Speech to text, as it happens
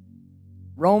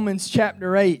Romans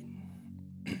chapter 8.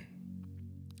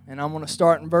 And I'm going to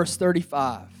start in verse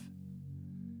 35.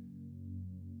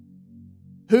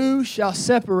 Who shall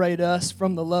separate us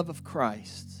from the love of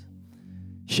Christ?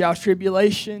 Shall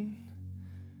tribulation,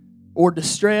 or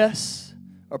distress,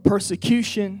 or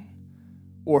persecution,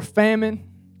 or famine,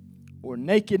 or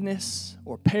nakedness,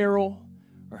 or peril,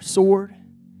 or sword?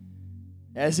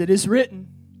 As it is written,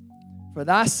 for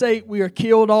thy sake we are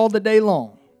killed all the day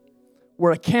long.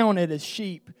 We're accounted as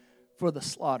sheep for the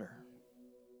slaughter.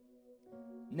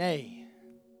 Nay,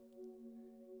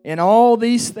 in all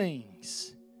these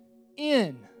things,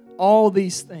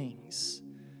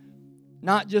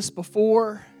 not just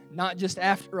before, not just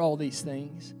after all these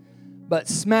things, but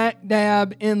smack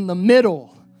dab in the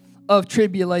middle of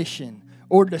tribulation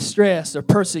or distress or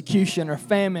persecution or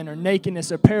famine or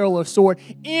nakedness or peril or sword.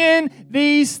 In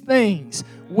these things,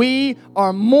 we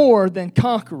are more than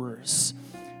conquerors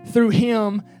through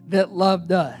Him that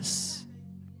loved us.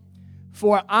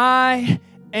 For I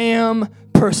am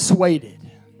persuaded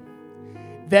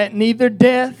that neither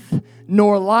death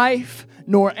nor life,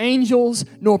 nor angels,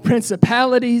 nor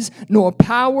principalities, nor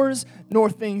powers, nor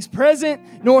things present,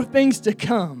 nor things to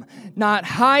come, not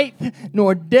height,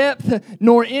 nor depth,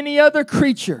 nor any other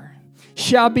creature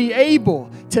shall be able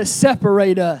to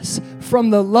separate us from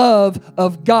the love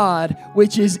of God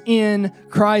which is in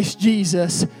Christ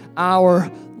Jesus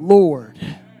our Lord.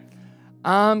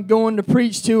 I'm going to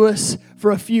preach to us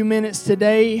for a few minutes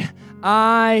today.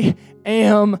 I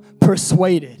am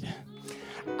persuaded.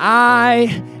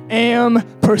 I am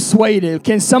persuaded.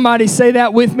 Can somebody say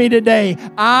that with me today?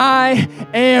 I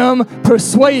am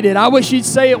persuaded. I wish you'd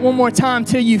say it one more time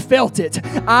till you felt it.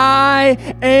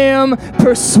 I am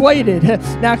persuaded.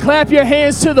 Now clap your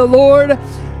hands to the Lord.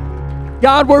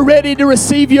 God, we're ready to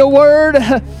receive your word.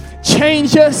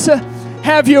 Change us.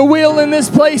 Have your will in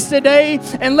this place today,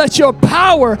 and let your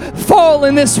power fall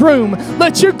in this room.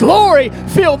 Let your glory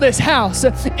fill this house.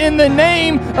 In the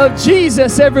name of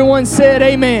Jesus, everyone said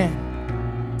amen.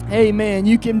 Amen.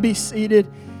 You can be seated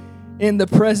in the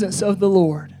presence of the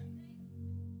Lord.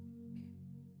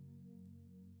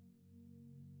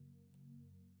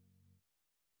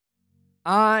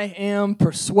 I am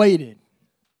persuaded.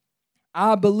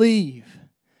 I believe.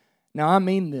 Now, I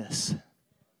mean this.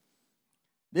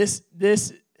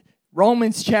 This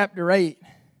Romans chapter 8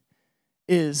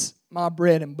 is my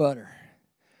bread and butter.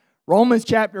 Romans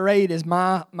chapter 8 is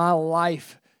my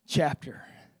life chapter.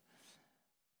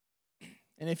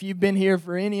 And if you've been here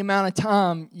for any amount of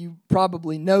time, you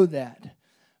probably know that.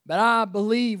 But I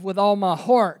believe with all my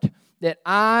heart that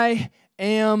I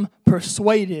am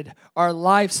persuaded are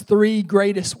life's three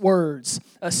greatest words,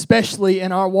 especially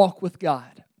in our walk with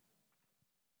God.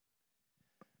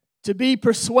 To be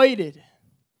persuaded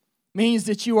means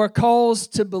that you are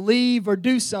caused to believe or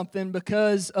do something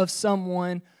because of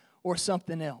someone or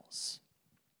something else.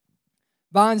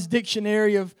 Vine's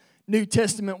Dictionary of New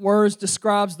Testament Words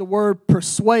describes the word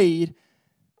persuade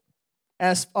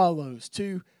as follows: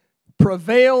 to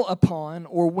prevail upon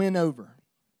or win over,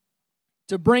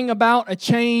 to bring about a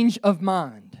change of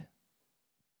mind.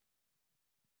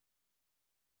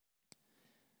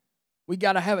 We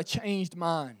got to have a changed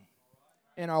mind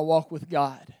in our walk with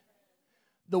God.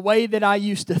 The way that I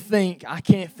used to think, I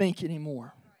can't think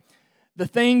anymore. The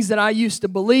things that I used to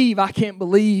believe, I can't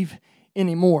believe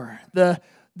anymore. The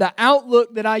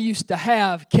outlook that I used to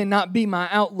have cannot be my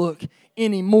outlook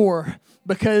anymore,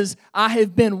 because I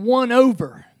have been won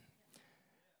over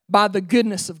by the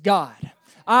goodness of God.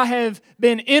 I have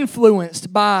been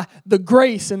influenced by the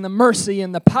grace and the mercy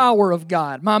and the power of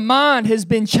God. My mind has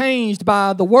been changed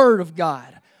by the Word of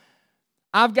God.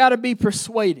 I've got to be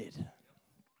persuaded.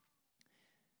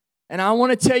 And I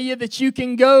want to tell you that you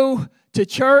can go to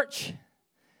church,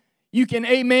 you can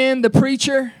amen the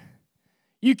preacher,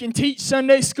 you can teach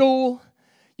Sunday school,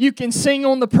 you can sing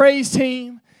on the praise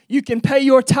team, you can pay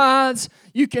your tithes,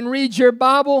 you can read your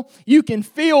Bible, you can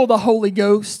feel the Holy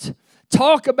Ghost,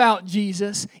 talk about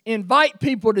Jesus, invite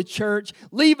people to church,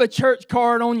 leave a church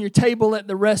card on your table at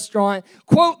the restaurant,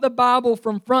 quote the Bible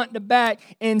from front to back,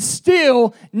 and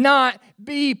still not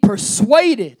be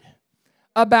persuaded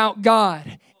about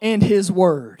God and His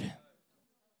Word.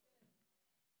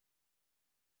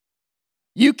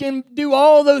 You can do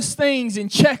all those things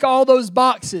and check all those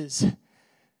boxes,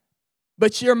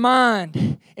 but your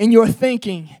mind and your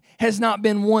thinking has not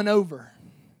been won over,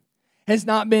 has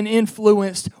not been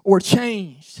influenced or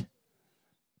changed.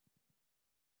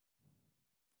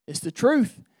 It's the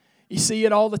truth. You see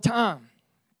it all the time.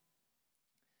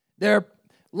 There are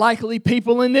likely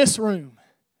people in this room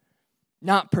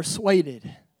not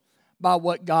persuaded by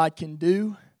what God can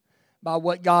do, by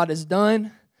what God has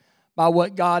done, by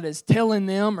what God is telling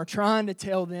them or trying to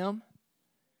tell them.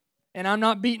 And I'm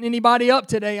not beating anybody up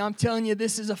today. I'm telling you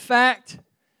this is a fact,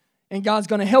 and God's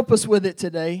going to help us with it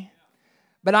today.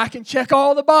 But I can check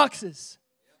all the boxes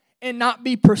and not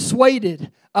be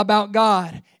persuaded about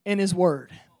God and His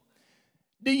Word.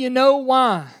 Do you know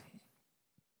why?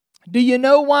 Do you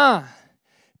know why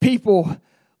people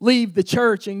leave the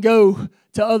church and go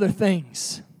to other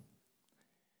things?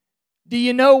 Do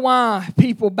you know why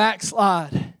people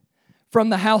backslide from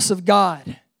the house of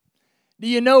God? Do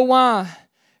you know why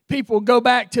people go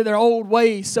back to their old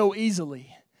ways so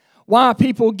easily? Why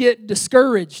people get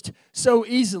discouraged so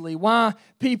easily? Why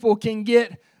people can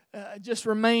get just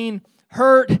remain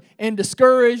hurt and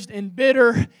discouraged and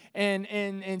bitter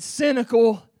and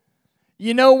cynical?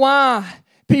 You know why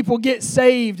people get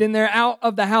saved and they're out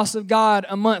of the house of God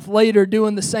a month later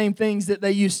doing the same things that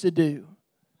they used to do?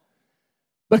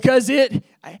 Because it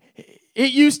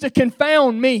used to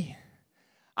confound me.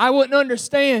 I wouldn't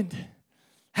understand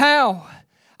how.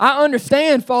 I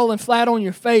understand falling flat on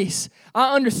your face.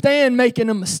 I understand making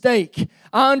a mistake.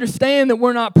 I understand that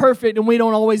we're not perfect and we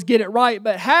don't always get it right.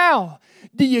 But how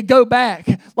do you go back,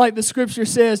 like the scripture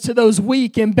says, to those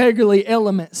weak and beggarly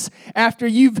elements after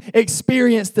you've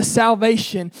experienced the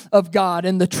salvation of God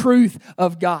and the truth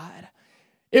of God?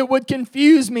 It would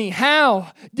confuse me.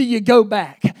 How do you go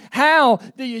back? How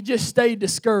do you just stay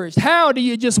discouraged? How do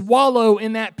you just wallow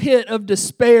in that pit of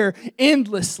despair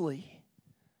endlessly?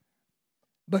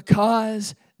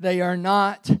 Because they are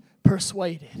not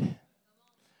persuaded.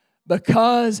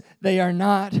 Because they are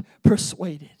not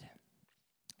persuaded.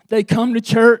 They come to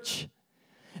church.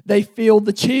 They feel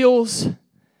the chills.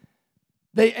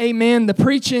 They amen the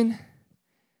preaching.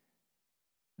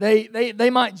 They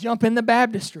might jump in the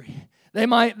baptistry. They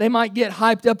might get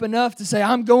hyped up enough to say,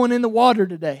 I'm going in the water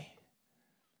today.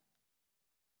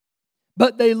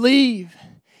 But they leave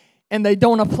and they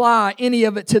don't apply any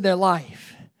of it to their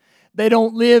life. They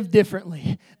don't live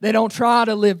differently. They don't try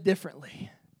to live differently.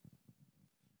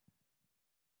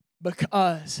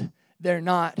 Because they're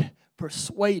not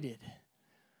persuaded.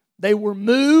 They were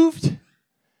moved.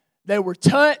 They were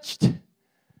touched.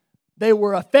 They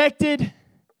were affected.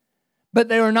 But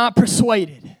they were not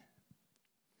persuaded.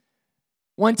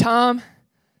 One time,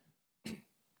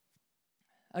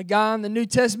 a guy in the New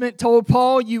Testament told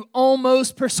Paul, you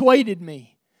almost persuaded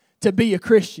me to be a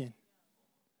Christian.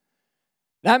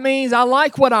 That means I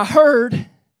like what I heard.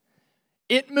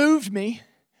 It moved me.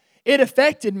 It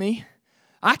affected me.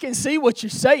 I can see what you're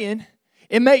saying.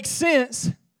 It makes sense.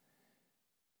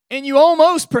 And you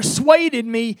almost persuaded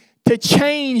me to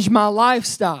change my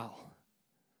lifestyle.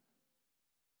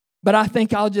 But I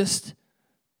think I'll just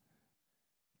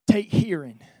take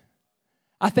hearing.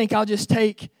 I think I'll just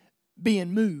take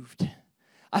being moved.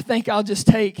 I think I'll just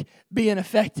take being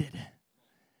affected.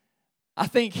 I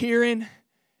think hearing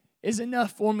is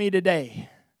enough for me today.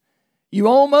 You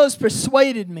almost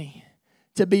persuaded me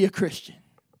to be a Christian.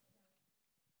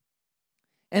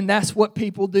 And that's what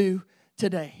people do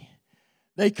today.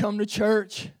 They come to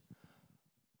church.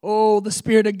 Oh, the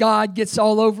Spirit of God gets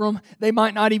all over them. They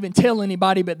might not even tell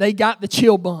anybody, but they got the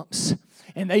chill bumps.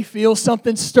 And they feel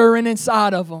something stirring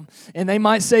inside of them. And they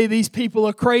might say these people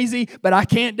are crazy, but I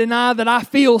can't deny that I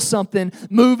feel something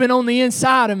moving on the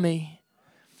inside of me.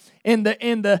 And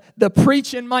the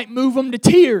preaching might move them to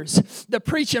tears. The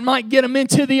preaching might get them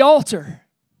into the altar.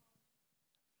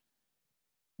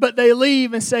 But they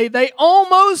leave and say, they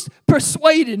almost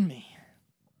persuaded me.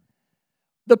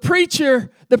 The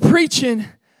preacher, the preaching,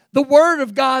 the Word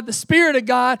of God, the Spirit of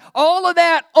God, all of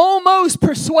that almost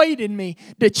persuaded me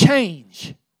to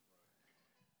change.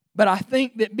 But I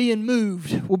think that being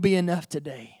moved will be enough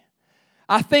today.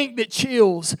 I think that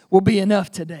chills will be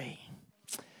enough today.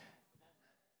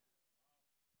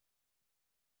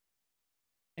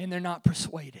 And they're not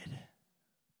persuaded.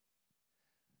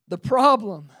 The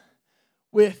problem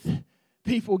with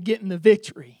people getting the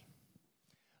victory,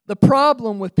 the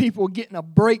problem with people getting a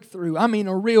breakthrough, I mean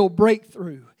a real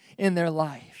breakthrough in their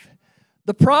life.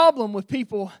 The problem with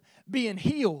people being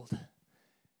healed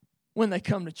when they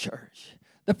come to church.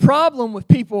 The problem with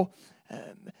people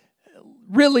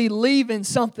really leaving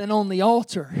something on the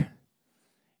altar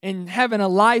and having a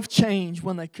life change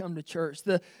when they come to church.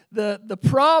 The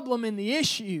problem and the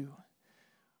issue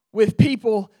with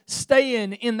people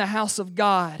staying in the house of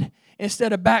God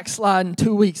instead of backsliding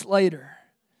 2 weeks later.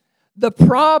 The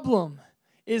problem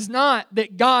is not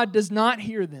that God does not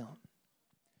hear them.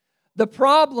 The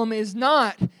problem is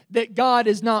not that God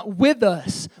is not with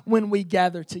us when we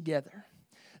gather together.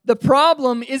 The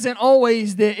problem isn't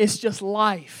always that it's just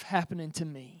life happening to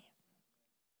me.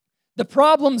 The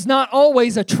problem's not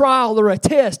always a trial or a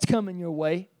test coming your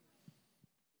way.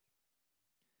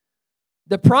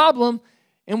 The problem,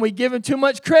 and we give him too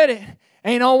much credit,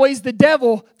 ain't always the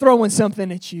devil throwing something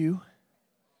at you.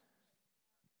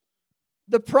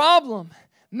 The problem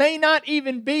may not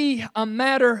even be a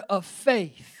matter of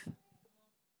faith.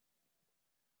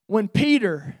 When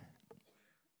Peter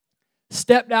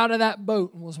stepped out of that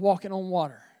boat and was walking on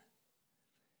water,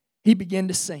 he began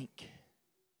to sink.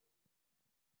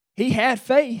 He had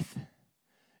faith.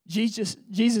 Jesus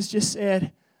just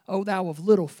said, "Oh, thou of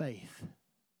little faith."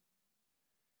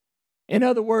 In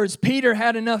other words, Peter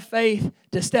had enough faith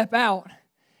to step out.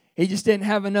 He just didn't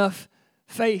have enough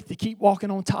faith to keep walking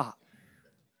on top.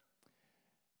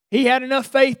 He had enough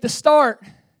faith to start,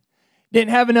 didn't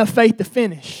have enough faith to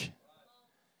finish.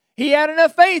 He had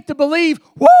enough faith to believe,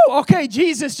 whoa, okay,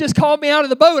 Jesus just called me out of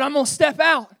the boat. I'm going to step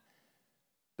out.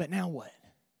 But now what?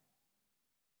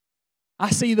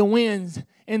 I see the winds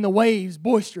and the waves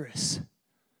boisterous.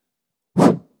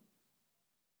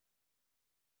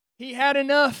 He had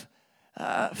enough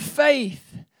faith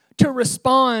to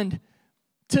respond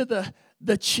to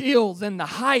the chills and the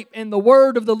hype and the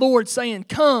word of the Lord saying,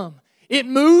 come. It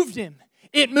moved him.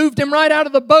 It moved him right out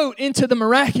of the boat into the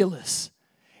miraculous.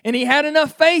 And he had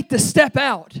enough faith to step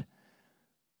out.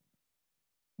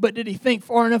 But did he think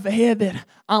far enough ahead that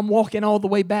I'm walking all the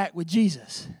way back with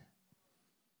Jesus?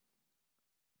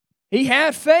 He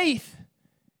had faith.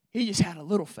 He just had a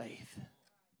little faith.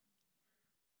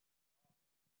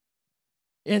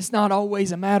 It's not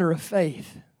always a matter of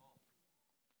faith.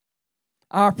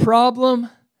 Our problem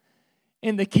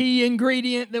and the key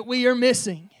ingredient that we are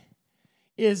missing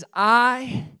is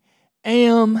I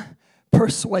am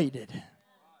persuaded.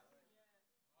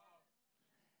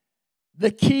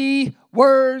 The key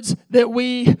words that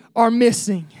we are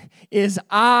missing is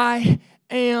I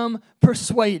am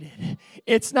persuaded.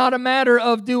 It's not a matter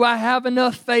of do I have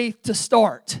enough faith to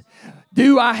start?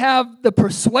 Do I have the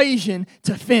persuasion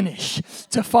to finish,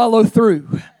 to follow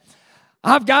through?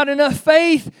 I've got enough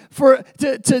faith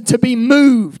to be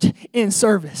moved in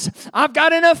service. I've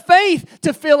got enough faith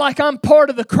to feel like I'm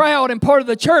part of the crowd and part of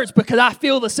the church because I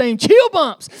feel the same chill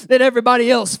bumps that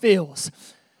everybody else feels.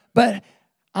 But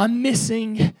I'm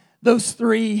missing those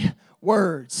three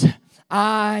words.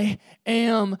 I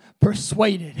am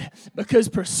persuaded. Because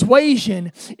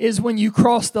persuasion is when you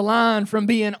cross the line from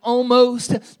being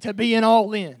almost to being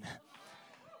all in.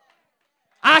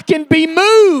 I can be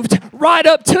moved right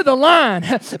up to the line,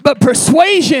 but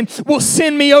persuasion will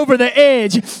send me over the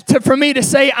edge for me to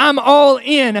say, I'm all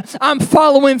in. I'm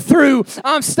following through.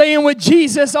 I'm staying with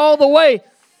Jesus all the way.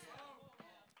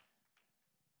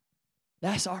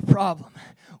 That's our problem.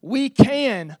 We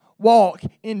can walk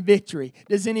in victory.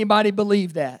 Does anybody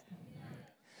believe that?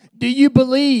 Do you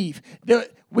believe that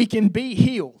we can be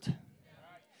healed?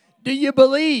 Do you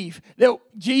believe that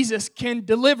Jesus can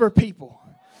deliver people?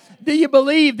 Do you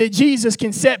believe that Jesus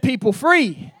can set people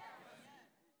free?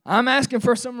 I'm asking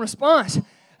for some response.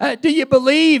 Do you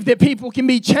believe that people can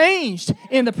be changed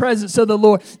in the presence of the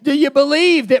Lord? Do you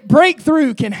believe that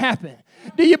breakthrough can happen?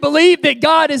 Do you believe that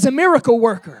God is a miracle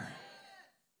worker?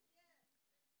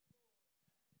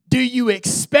 Do you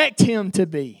expect Him to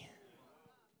be?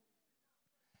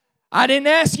 I didn't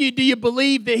ask you, do you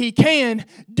believe that He can?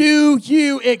 Do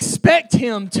you expect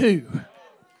Him to?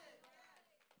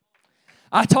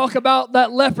 I talk about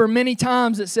that leper many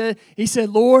times. He said,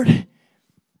 Lord,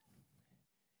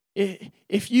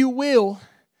 if you will,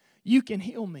 you can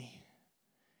heal me.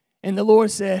 And the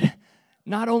Lord said,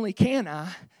 not only can I,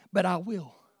 but I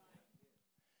will.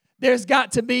 There's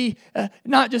got to be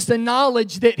not just a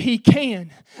knowledge that He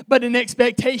can, but an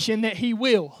expectation that He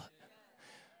will.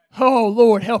 Oh,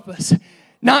 Lord, help us.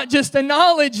 Not just a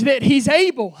knowledge that He's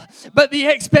able, but the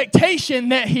expectation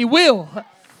that He will.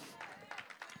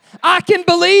 I can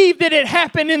believe that it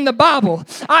happened in the Bible.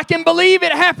 I can believe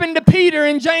it happened to Peter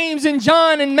and James and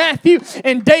John and Matthew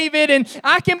and David. And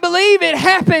I can believe it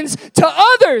happens to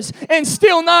others and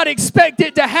still not expect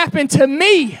it to happen to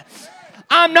me.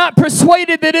 I'm not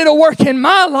persuaded that it'll work in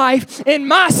my life, in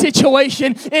my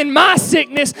situation, in my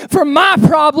sickness, for my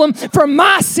problem, for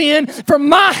my sin, for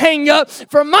my hang-up,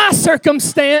 for my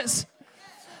circumstance.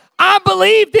 I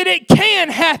believe that it can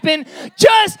happen,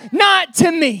 just not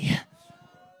to me.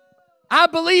 I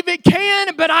believe it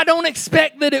can, but I don't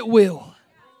expect that it will.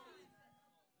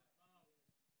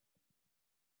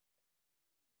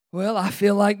 Well, I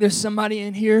feel like there's somebody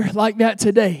in here like that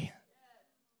today.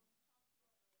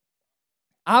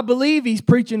 I believe He's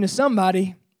preaching to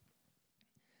somebody.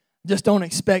 Just don't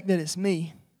expect that it's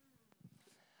me.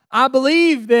 I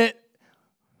believe that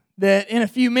in a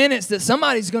few minutes that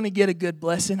somebody's going to get a good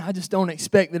blessing. I just don't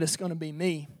expect that it's going to be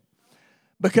me.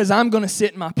 Because I'm going to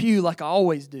sit in my pew like I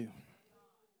always do.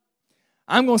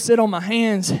 I'm going to sit on my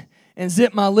hands and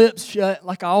zip my lips shut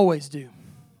like I always do.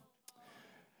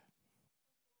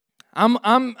 I'm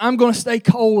going to stay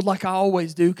cold like I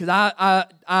always do because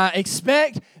I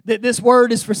expect that this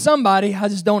word is for somebody. I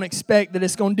just don't expect that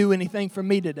it's going to do anything for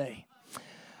me today.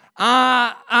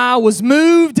 I was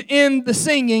moved in the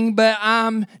singing, but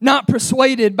I'm not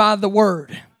persuaded by the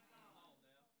word.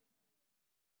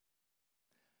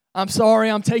 I'm sorry,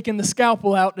 I'm taking the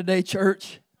scalpel out today,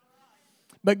 church.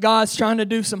 But God's trying to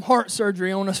do some heart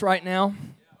surgery on us right now.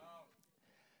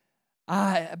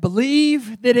 I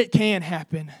believe that it can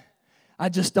happen. I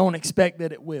just don't expect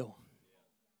that it will.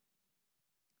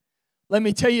 Let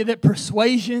me tell you that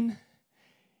persuasion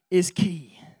is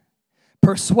key.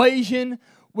 Persuasion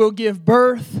will give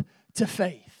birth to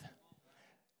faith.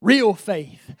 Real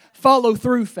faith. Follow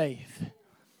through faith.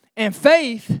 And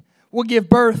faith will give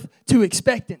birth to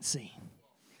expectancy.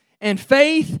 And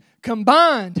faith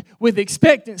combined with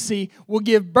expectancy will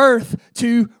give birth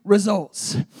to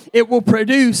results. It will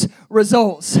produce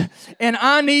results. And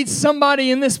I need somebody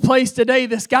in this place today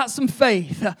that's got some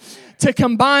faith to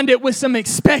combine it with some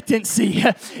expectancy.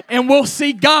 And we'll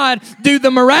see God do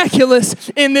the miraculous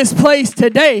in this place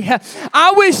today.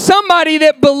 I wish somebody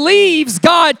that believes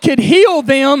God could heal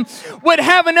them would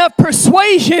have enough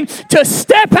persuasion to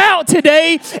step out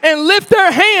today and lift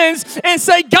their hands and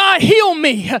say, God, heal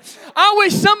me. I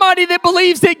wish somebody that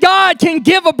believes that God can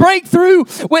give a breakthrough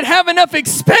would have enough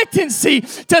expectancy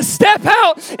to step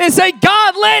out and say,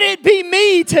 God, let it be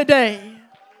me today.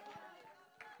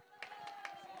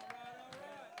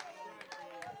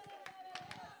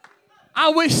 I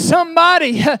wish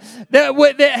somebody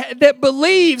that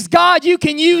believes, God, you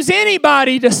can use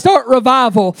anybody to start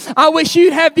revival. I wish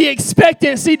you'd have the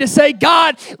expectancy to say,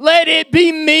 God, let it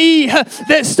be me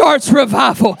that starts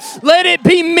revival. Let it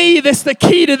be me that's the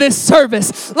key to this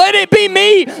service. Let it be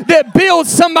me that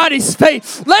builds somebody's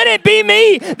faith. Let it be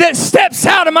me that steps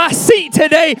out of my seat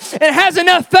today and has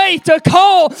enough faith to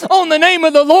call on the name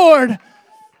of the Lord.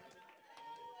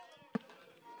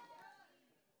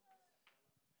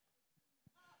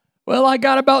 Well, I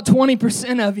got about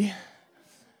 20% of you.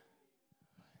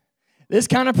 This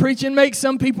kind of preaching makes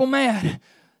some people mad.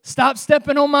 Stop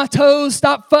stepping on my toes.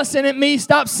 Stop fussing at me.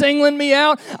 Stop singling me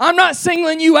out. I'm not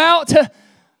singling you out.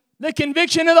 The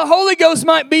conviction of the Holy Ghost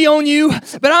might be on you,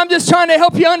 but I'm just trying to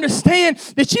help you understand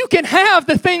that you can have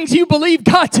the things you believe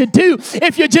God to do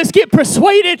if you just get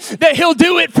persuaded that He'll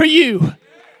do it for you.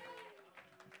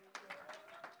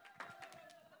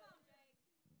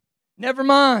 Never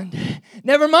mind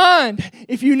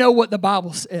if you know what the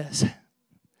Bible says.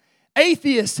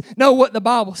 Atheists know what the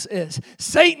Bible says.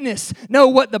 Satanists know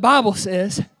what the Bible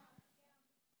says.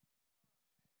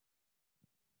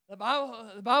 The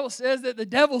Bible says that the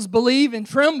devils believe and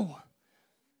tremble.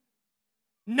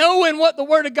 Knowing what the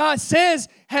Word of God says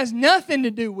has nothing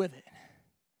to do with it.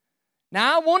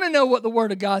 Now, I want to know what the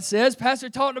Word of God says. Pastor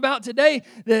talked about today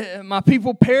that my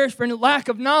people perish for lack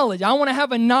of knowledge. I want to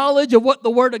have a knowledge of what the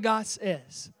Word of God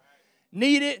says.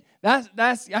 Need it.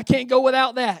 I can't go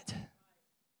without that.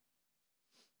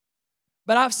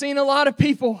 But I've seen a lot of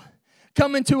people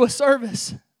come into a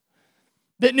service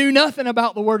that knew nothing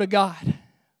about the Word of God.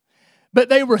 But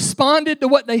they responded to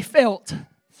what they felt.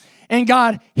 And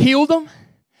God healed them.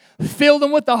 Filled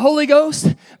them with the Holy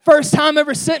Ghost. First time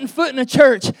ever setting foot in a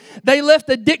church. They left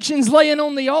addictions laying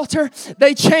on the altar.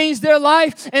 They changed their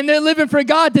life and they're living for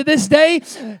God to this day.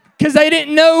 Because they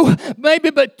didn't know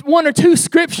maybe but one or two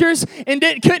scriptures and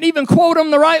couldn't even quote them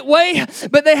the right way.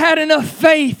 But they had enough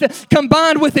faith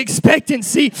combined with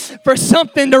expectancy for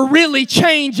something to really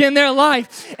change in their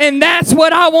life. And that's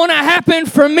what I want to happen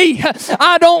for me.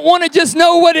 I don't want to just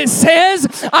know what it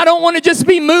says. I don't want to just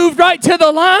be moved right to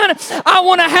the line. I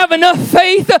want to have enough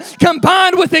faith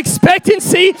combined with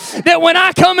expectancy that when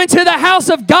I come into the house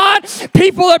of God,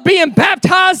 people are being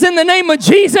baptized in the name of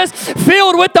Jesus,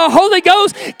 filled with the Holy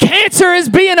Ghost. Cancer is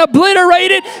being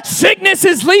obliterated. Sickness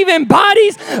is leaving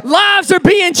bodies. Lives are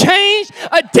being changed.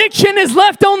 Addiction is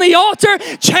left on the altar.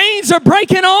 Chains are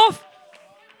breaking off.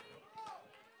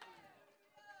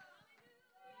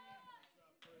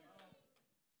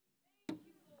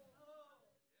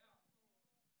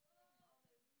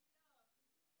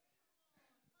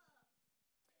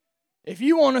 If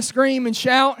you want to scream and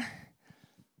shout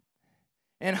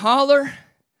and holler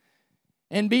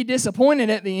and be disappointed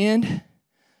at the end,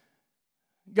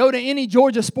 go to any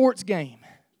Georgia sports game.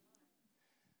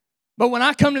 But when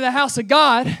I come to the house of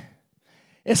God,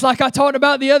 it's like I talked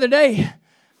about the other day.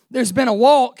 There's been a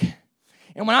walk.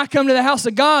 And when I come to the house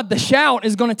of God, the shout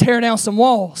is going to tear down some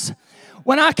walls.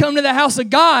 When I come to the house of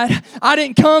God, I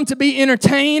didn't come to be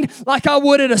entertained like I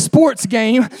would at a sports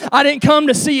game. I didn't come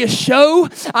to see a show.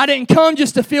 I didn't come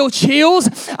just to feel chills.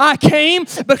 I came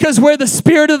because where the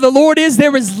Spirit of the Lord is,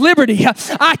 there is liberty.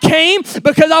 I came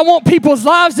because I want people's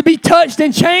lives to be touched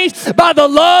and changed by the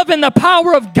love and the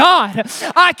power of God.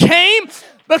 I came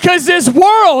because this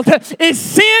world is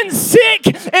sin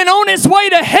sick and on its way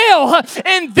to hell,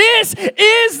 and this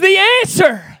is the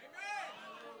answer.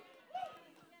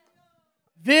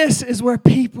 This is where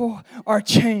people are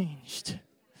changed.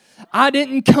 I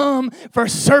didn't come for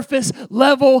surface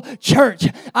level church.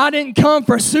 I didn't come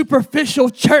for superficial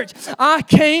church. I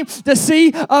came to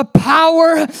see a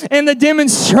power and the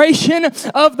demonstration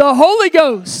of the Holy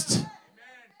Ghost.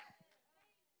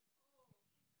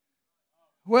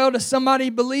 Well, does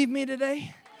somebody believe me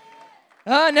today?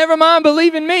 Never mind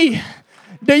believing me.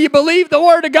 Do you believe the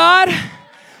Word of God?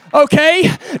 Okay.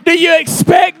 Do you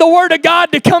expect the Word of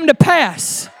God to come to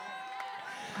pass?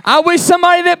 I wish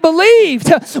somebody that believed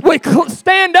would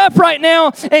stand up right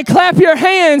now and clap your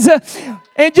hands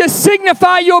and just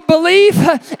signify your belief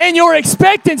and your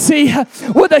expectancy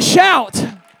with a shout.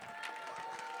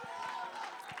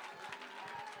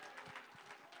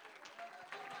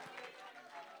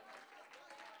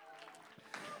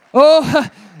 Oh,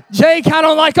 Jake, I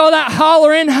don't like all that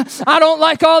hollering. I don't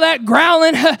like all that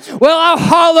growling. Well, I'll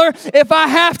holler if I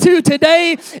have to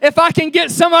today, if I can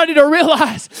get somebody to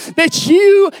realize that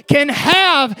you can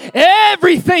have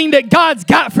everything that God's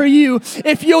got for you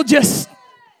if you'll just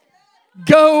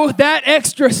go that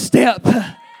extra step.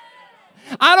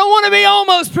 I don't want to be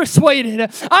almost persuaded.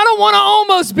 I don't want to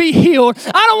almost be healed.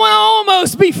 I don't want to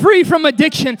almost be free from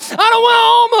addiction. I don't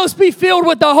want to almost be filled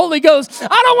with the Holy Ghost. I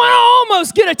don't want to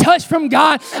almost get a touch from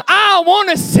God. I want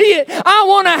to see it. I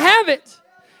want to have it.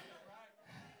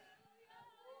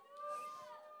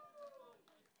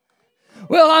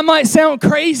 Well, I might sound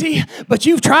crazy, but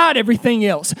you've tried everything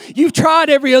else. You've tried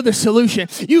every other solution.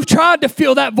 You've tried to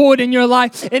fill that void in your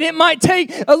life. And it might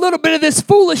take a little bit of this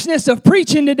foolishness of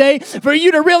preaching today for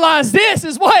you to realize this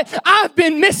is what I've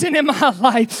been missing in my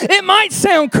life. It might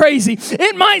sound crazy.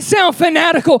 It might sound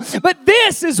fanatical, but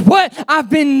this is what I've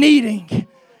been needing.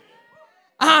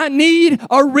 I need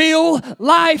a real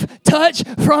life touch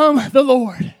from the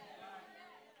Lord.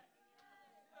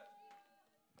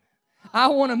 I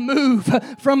want to move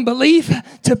from belief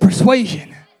to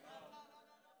persuasion.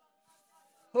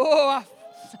 Oh,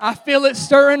 I feel it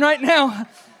stirring right now.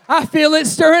 I feel it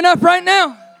stirring up right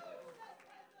now.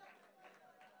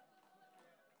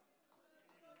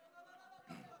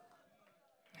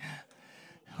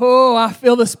 Oh, I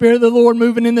feel the Spirit of the Lord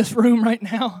moving in this room right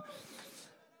now.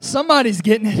 Somebody's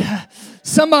getting it.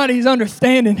 Somebody's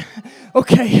understanding.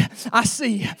 Okay, I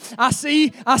see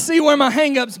where my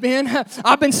hang-up's been.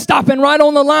 I've been stopping right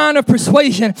on the line of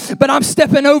persuasion, but I'm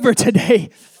stepping over today.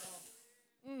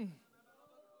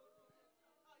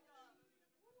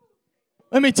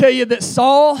 Let me tell you that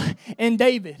Saul and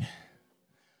David,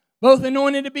 both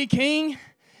anointed to be king,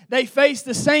 they faced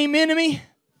the same enemy.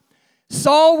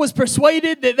 Saul was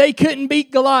persuaded that they couldn't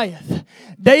beat Goliath.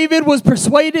 David was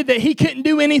persuaded that he couldn't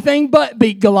do anything but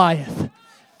beat Goliath.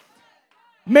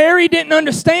 Mary didn't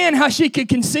understand how she could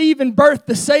conceive and birth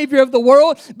the Savior of the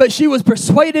world, but she was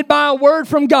persuaded by a word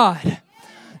from God.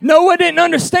 Noah didn't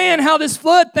understand how this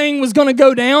flood thing was going to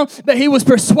go down, but he was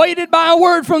persuaded by a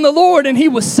word from the Lord and he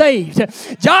was saved.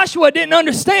 Joshua didn't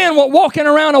understand what walking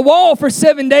around a wall for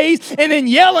 7 days and then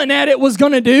yelling at it was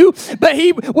going to do, but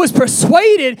he was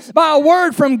persuaded by a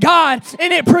word from God,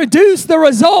 and it produced the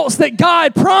results that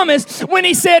God promised when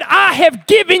he said, I have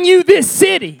given you this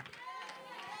city.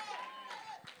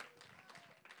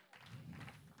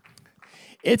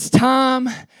 It's time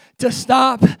to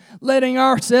stop letting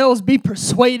ourselves be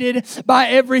persuaded by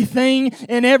everything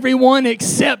and everyone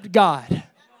except God.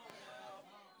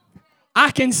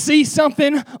 I can see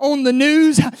something on the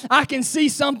news. I can see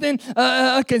something,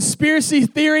 a conspiracy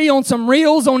theory on some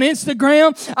reels on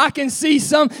Instagram. I can see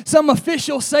some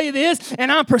official say this,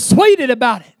 and I'm persuaded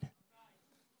about it.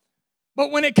 But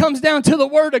when it comes down to the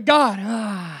Word of God,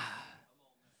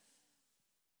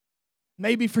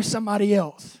 maybe for somebody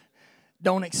else,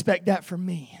 don't expect that from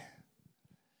me.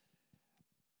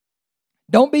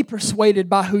 Don't be persuaded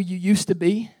by who you used to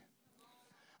be.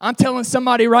 I'm telling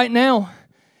somebody right now,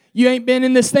 you ain't been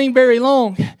in this thing very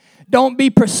long. Don't be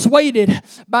persuaded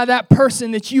by that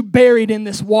person that you buried in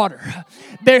this water.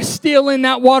 They're still in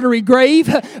that watery grave.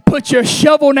 Put your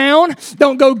shovel down.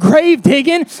 Don't go grave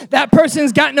digging. That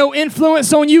person's got no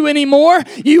influence on you anymore.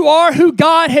 You are who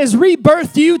God has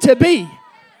rebirthed you to be.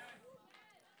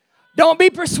 Don't be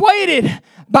persuaded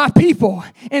by people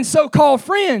and so-called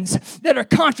friends that are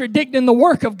contradicting the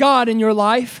work of God in your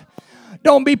life.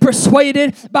 Don't be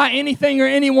persuaded by anything or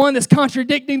anyone that's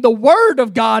contradicting the word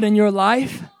of God in your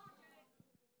life.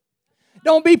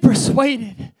 Don't be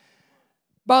persuaded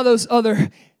by those other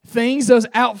things, those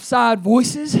outside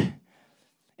voices.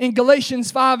 In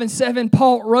Galatians 5 and 7,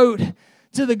 Paul wrote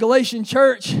to the Galatian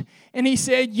church, and he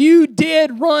said, "You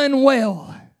did run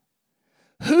well.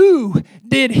 Who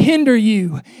did hinder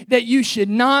you that you should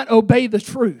not obey the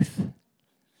truth?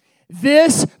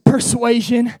 This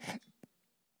persuasion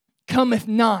cometh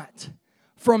not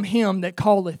from him that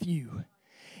calleth you."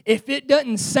 If it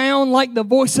doesn't sound like the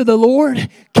voice of the Lord,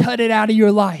 cut it out of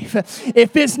your life.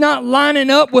 If it's not lining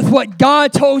up with what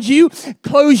God told you,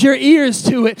 close your ears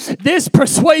to it. This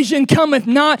persuasion cometh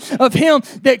not of him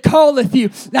that calleth you.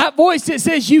 That voice that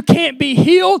says you can't be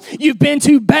healed, you've been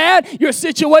too bad, your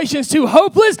situation's too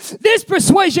hopeless, this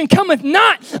persuasion cometh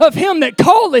not of him that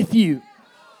calleth you.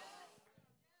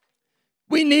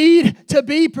 We need to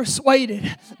be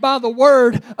persuaded by the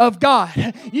word of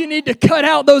God. You need to cut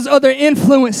out those other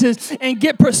influences and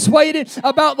get persuaded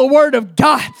about the word of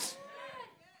God.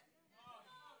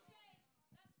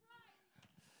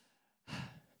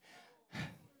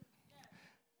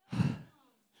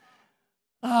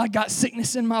 I got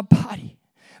sickness in my body,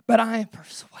 but I am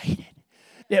persuaded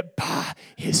that by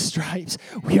his stripes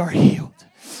we are healed.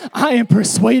 I am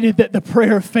persuaded that the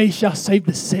prayer of faith shall save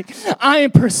the sick. I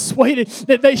am persuaded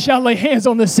that they shall lay hands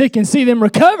on the sick and see them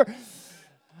recover.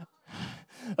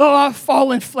 Oh, I've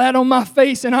fallen flat on my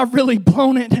face and I've really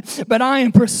blown it. But I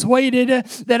am persuaded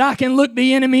that I can look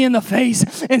the enemy in the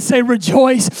face and say,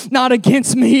 "Rejoice not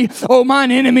against me, O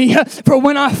mine enemy. For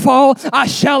when I fall, I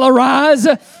shall arise.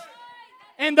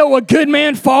 And though a good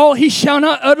man fall, he shall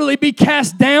not utterly be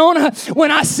cast down.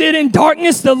 When I sit in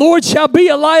darkness, the Lord shall be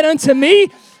a light unto me."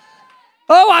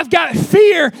 Oh, I've got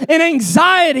fear and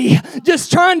anxiety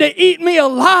just trying to eat me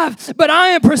alive. But I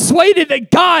am persuaded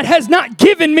that God has not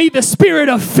given me the spirit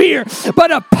of fear,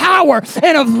 but of power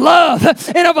and of love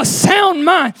and of a sound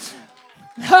mind.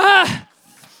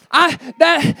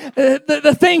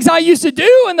 The things I used to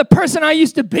do and the person I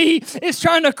used to be is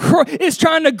trying to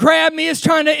grab me, is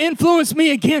trying to influence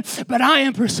me again. But I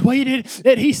am persuaded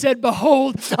that he said,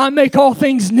 "Behold, I make all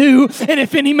things new. And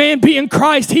if any man be in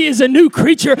Christ, he is a new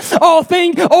creature. Old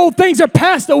things are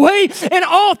passed away and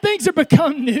all things are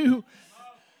become new."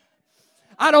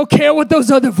 I don't care what those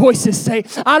other voices say.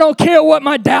 I don't care what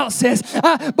my doubt says.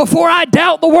 Before I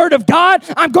doubt the word of God,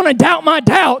 I'm going to doubt my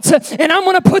doubts. And I'm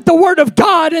going to put the word of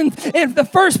God in the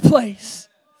first place.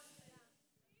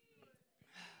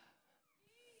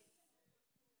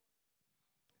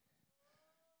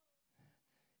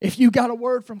 If you got a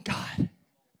word from God,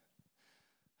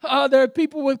 there are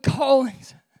people with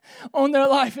callings on their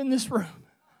life in this room.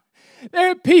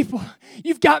 There are people,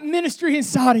 you've got ministry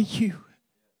inside of you.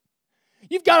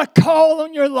 You've got a call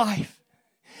on your life.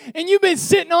 And you've been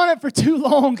sitting on it for too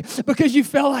long because you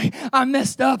felt like, "I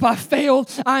messed up, I failed,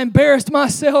 I embarrassed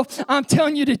myself." I'm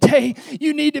telling you today,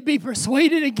 you need to be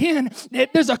persuaded again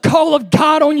that there's a call of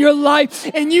God on your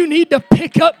life and you need to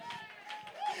pick up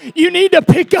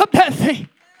that thing.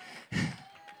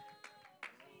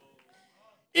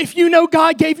 If you know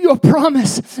God gave you a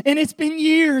promise and it's been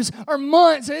years or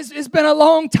months, it's been a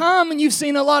long time and you've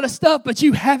seen a lot of stuff, but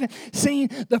you haven't seen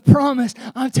the promise,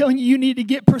 I'm telling you, you need to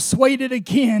get persuaded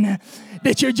again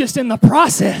that you're just in the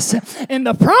process and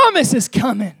the promise is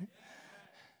coming.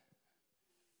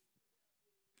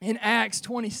 In Acts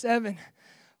 27,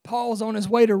 Paul's on his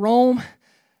way to Rome.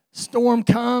 Storm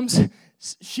comes,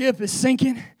 ship is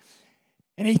sinking,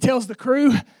 and he tells the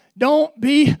crew, "Don't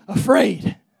be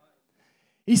afraid."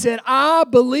 He said, "I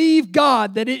believe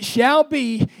God that it shall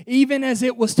be even as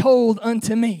it was told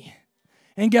unto me."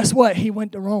 And guess what? He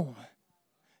went to Rome,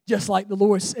 just like the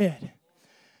Lord said.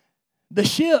 The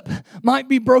ship might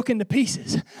be broken to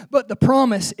pieces, but the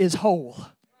promise is whole.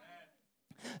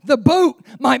 The boat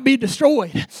might be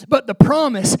destroyed, but the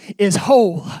promise is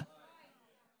whole.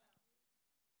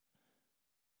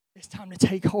 It's time to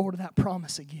take hold of that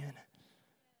promise again.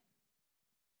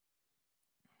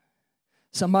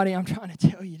 Somebody, I'm trying to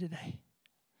tell you today,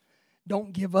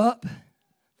 don't give up.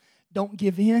 Don't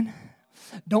give in.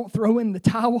 Don't throw in the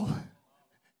towel.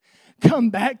 Come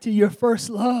back to your first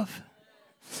love.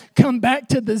 Come back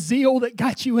to the zeal that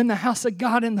got you in the house of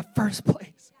God in the first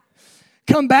place.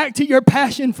 Come back to your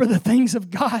passion for the things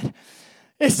of God.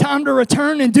 It's time to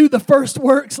return and do the first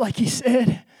works like he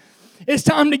said. It's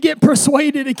time to get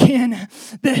persuaded again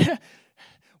that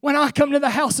when I come to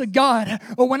the house of God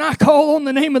or when I call on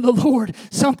the name of the Lord,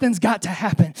 something's got to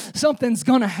happen. Something's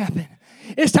going to happen.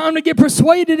 It's time to get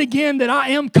persuaded again that I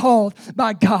am called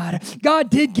by God. God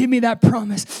did give me that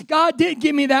promise. God did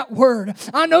give me that word.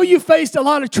 I know you faced a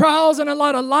lot of trials and a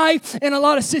lot of life and a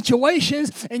lot of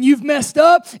situations, and you've messed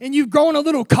up and you've grown a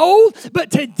little cold,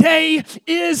 but today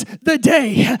is the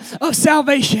day of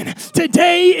salvation.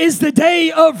 Today is the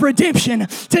day of redemption.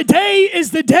 Today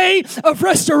is the day of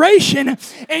restoration.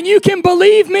 And you can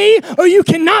believe me or you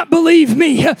cannot believe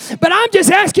me, but I'm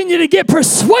just asking you to get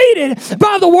persuaded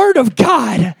by the word of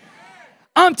God.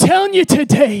 I'm telling you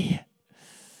today,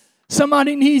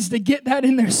 somebody needs to get that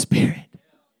in their spirit.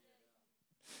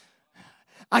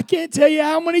 I can't tell you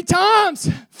how many times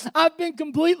I've been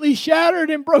completely shattered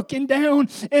and broken down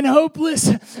and hopeless,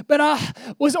 but I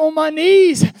was on my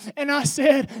knees and I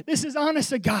said, this is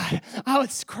honest to God. I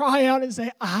would cry out and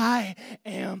say, I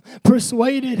am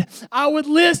persuaded. I would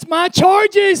list my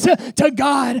charges to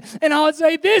God and I would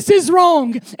say, this is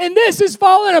wrong and this is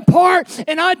falling apart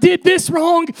and I did this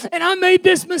wrong and I made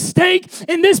this mistake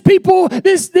and this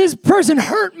person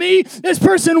hurt me, this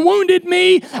person wounded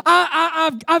me.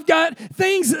 I've got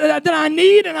things that I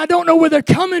need and I don't know where they're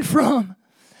coming from.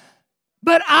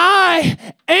 But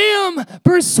I am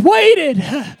persuaded.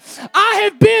 I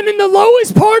have been in the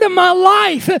lowest part of my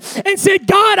life and said,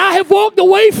 God, I have walked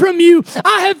away from you.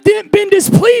 I have been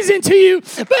displeasing to you,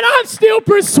 but I'm still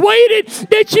persuaded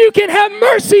that you can have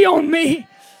mercy on me.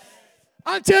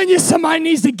 I'm telling you, somebody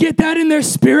needs to get that in their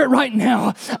spirit right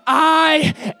now.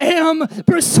 I am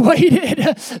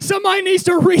persuaded. Somebody needs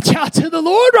to reach out to the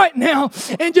Lord right now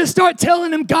and just start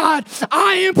telling him, God,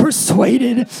 I am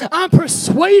persuaded. I'm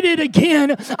persuaded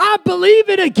again. I believe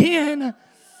it again.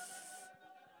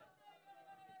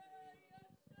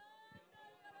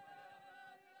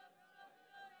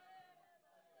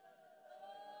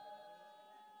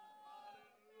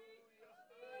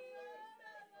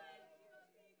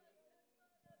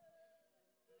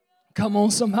 Come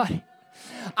on, somebody.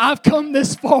 I've come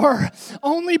this far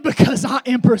only because I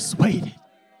am persuaded.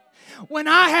 When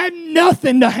I had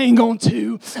nothing to hang on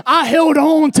to, I held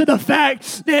on to the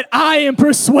fact that I am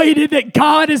persuaded that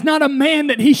God is not a man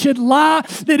that he should lie,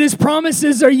 that his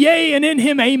promises are yea and in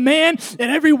him amen, that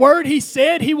every word he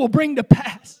said he will bring to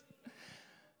pass.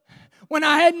 When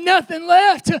I had nothing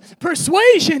left,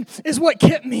 persuasion is what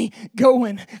kept me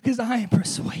going because I am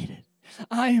persuaded.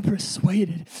 I am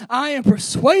persuaded. I am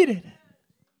persuaded.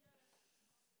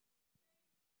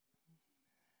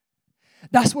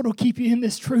 That's what will keep you in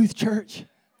this truth, church.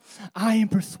 I am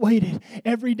persuaded.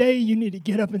 Every day you need to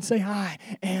get up and say, I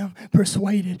am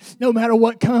persuaded. No matter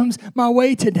what comes my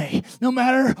way today, no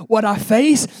matter what I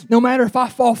face, no matter if I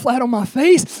fall flat on my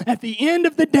face, at the end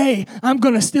of the day, I'm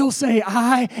going to still say,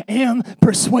 I am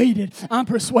persuaded. I'm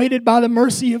persuaded by the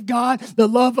mercy of God, the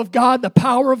love of God, the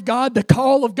power of God, the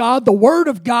call of God, the word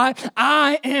of God.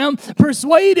 I am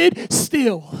persuaded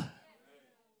still.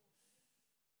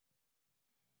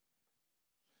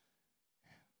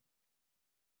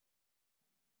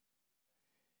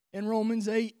 In Romans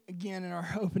 8, again in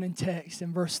our opening text,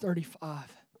 in verse 35.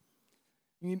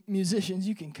 Musicians,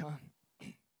 you can come.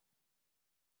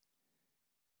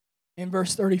 In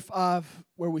verse 35,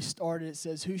 where we started, it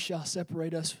says, who shall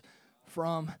separate us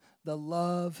from the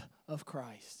love of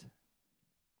Christ?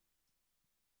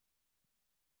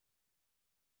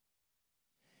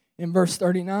 In verse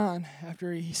 39,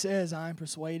 after he says, I am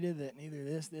persuaded that neither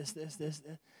this,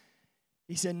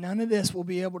 he said, none of this will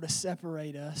be able to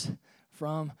separate us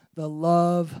from the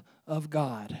love of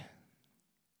God.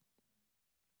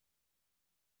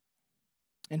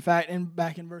 In fact,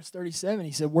 back in verse 37,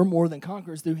 he said, we're more than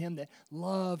conquerors through him that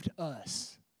loved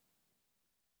us.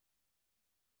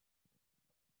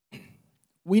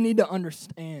 We need to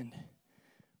understand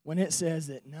when it says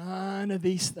that none of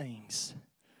these things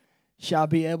shall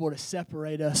be able to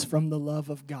separate us from the love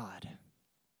of God.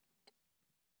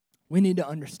 We need to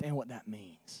understand what that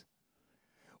means.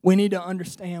 We need to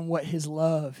understand what his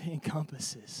love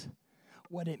encompasses,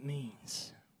 what it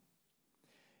means.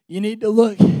 You need to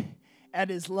look at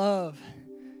his love.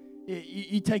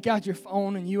 You take out your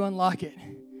phone and you unlock it.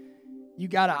 You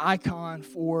got an icon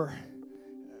for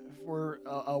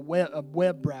a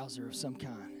web browser of some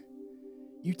kind.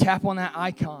 You tap on that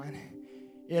icon,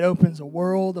 it opens a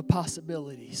world of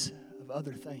possibilities of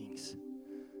other things.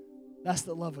 That's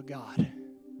the love of God.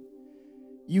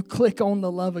 You click on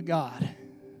the love of God,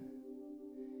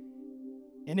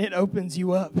 and it opens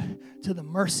you up to the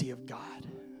mercy of God,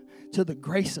 to the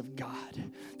grace of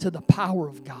God, to the power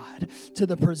of God, to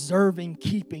the preserving,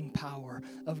 keeping power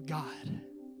of God,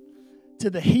 to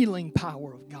the healing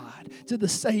power of God, to the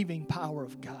saving power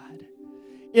of God.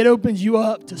 It opens you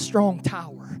up to strong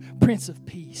tower, Prince of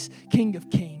Peace, King of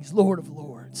Kings, Lord of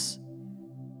Lords.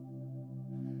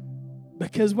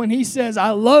 Because when he says,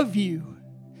 I love you,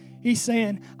 he's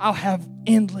saying, I'll have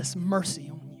endless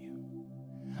mercy on you.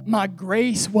 My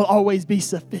grace will always be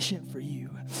sufficient for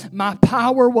you. My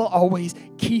power will always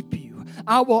keep you.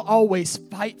 I will always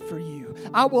fight for you.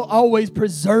 I will always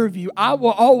preserve you. I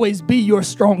will always be your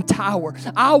strong tower.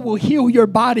 I will heal your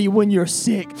body when you're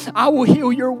sick. I will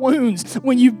heal your wounds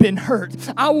when you've been hurt.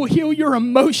 I will heal your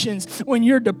emotions when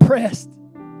you're depressed.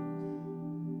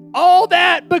 All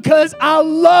that because I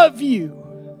love you.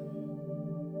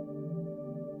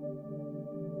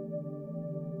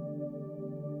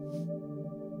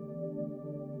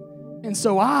 And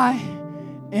so I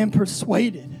am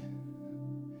persuaded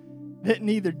that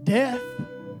neither death,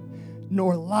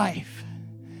 nor life,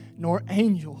 nor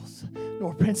angels,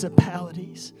 nor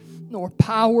principalities, nor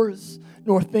powers,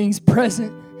 nor things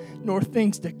present, nor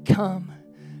things to come,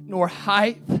 nor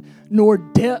height, nor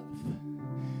depth,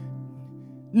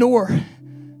 nor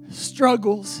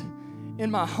struggles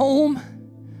in my home,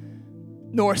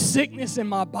 nor sickness in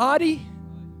my body,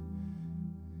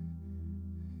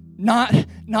 not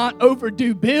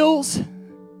overdue bills,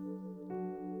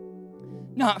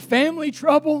 not family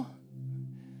trouble,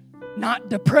 not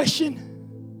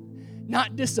depression,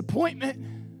 not disappointment,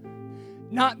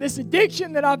 not this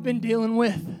addiction that I've been dealing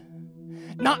with,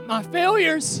 not my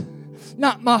failures,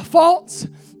 not my faults,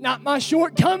 not my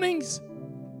shortcomings.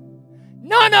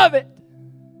 None of it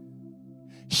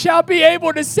shall be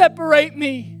able to separate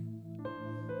me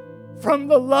from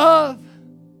the love,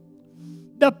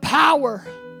 the power,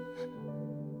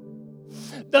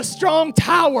 the strong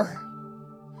tower,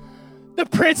 the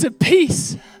Prince of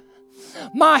Peace,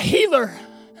 my healer,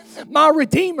 my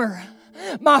Redeemer,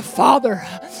 my Father,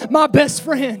 my best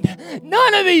friend.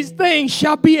 None of these things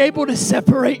shall be able to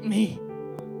separate me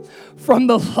from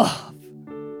the love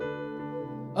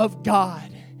of God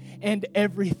and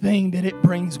everything that it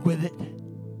brings with it.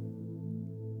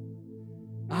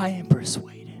 I am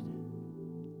persuaded.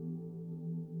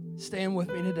 Stand with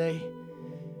me today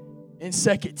in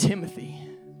 2 Timothy.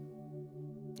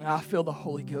 I feel the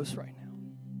Holy Ghost right now.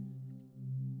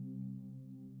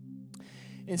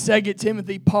 In 2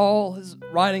 Timothy, Paul is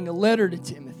writing a letter to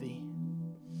Timothy.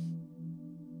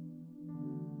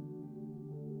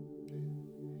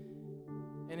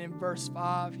 And in verse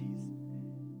 5,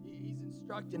 he's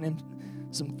instructing him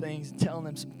some things and telling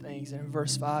him some things. And in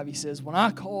verse 5, he says, when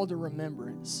I call to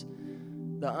remembrance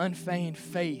the unfeigned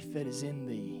faith that is in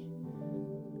thee,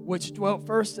 which dwelt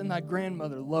first in thy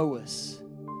grandmother Lois,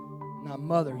 and thy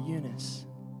mother Eunice,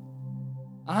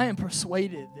 I am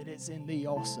persuaded that it's in thee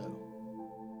also.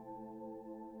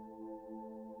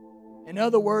 In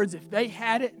other words, if they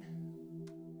had it,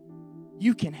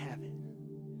 you can have it.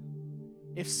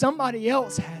 If somebody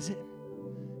else has it,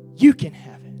 you can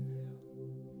have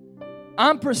it.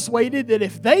 I'm persuaded that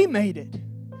if they made it,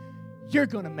 you're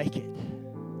going to make it.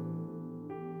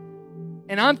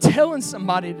 And I'm telling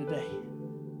somebody today,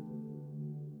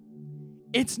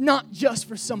 it's not just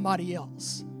for somebody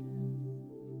else.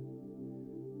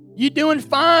 You're doing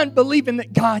fine believing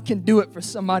that God can do it for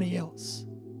somebody else.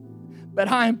 But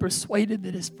I am persuaded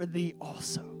that it's for thee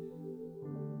also.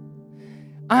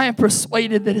 I am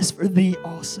persuaded that it's for thee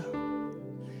also.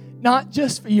 Not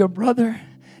just for your brother,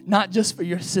 not just for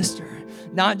your sister,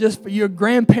 not just for your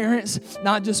grandparents,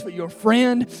 not just for your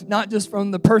friend, not just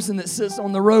from the person that sits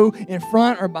on the row in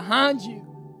front or behind you.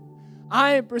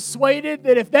 I am persuaded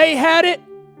that if they had it,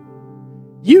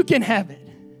 you can have it.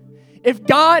 If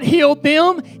God healed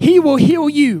them, He will heal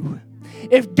you.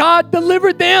 If God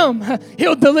delivered them,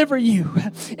 He'll deliver you.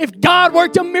 If God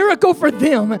worked a miracle for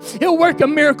them, He'll work a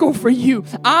miracle for you.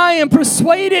 I am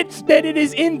persuaded that it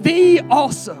is in thee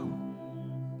also.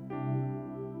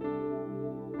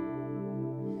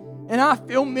 And I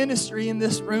feel ministry in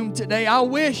this room today. I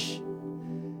wish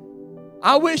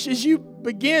as you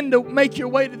begin to make your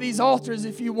way to these altars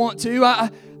if you want to,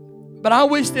 but I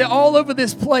wish that all over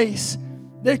this place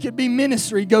there could be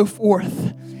ministry go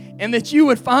forth. And that you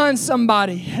would find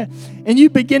somebody and you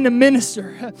begin to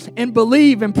minister and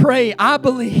believe and pray. I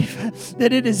believe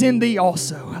that it is in thee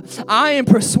also. I am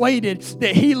persuaded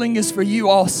that healing is for you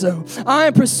also. I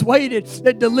am persuaded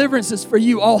that deliverance is for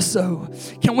you also.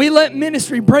 Can we let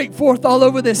ministry break forth all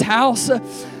over this house?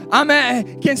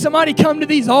 Can somebody come to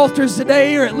these altars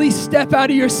today or at least step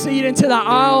out of your seat into the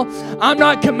aisle? I'm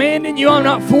not commanding you. I'm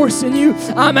not forcing you.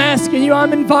 I'm asking you.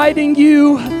 I'm inviting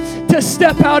you to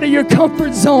step out of your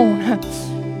comfort zone.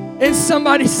 And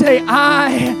somebody say, I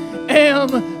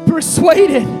am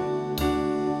persuaded.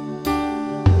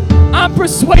 I'm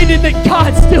persuaded that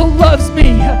God still loves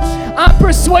me. I'm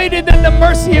persuaded that the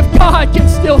mercy of God can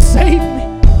still save me.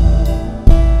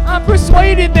 I'm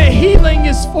persuaded that healing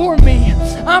is for me.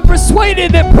 I'm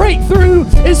persuaded that breakthrough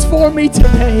is for me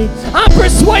today. I'm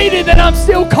persuaded that I'm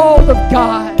still called of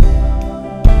God.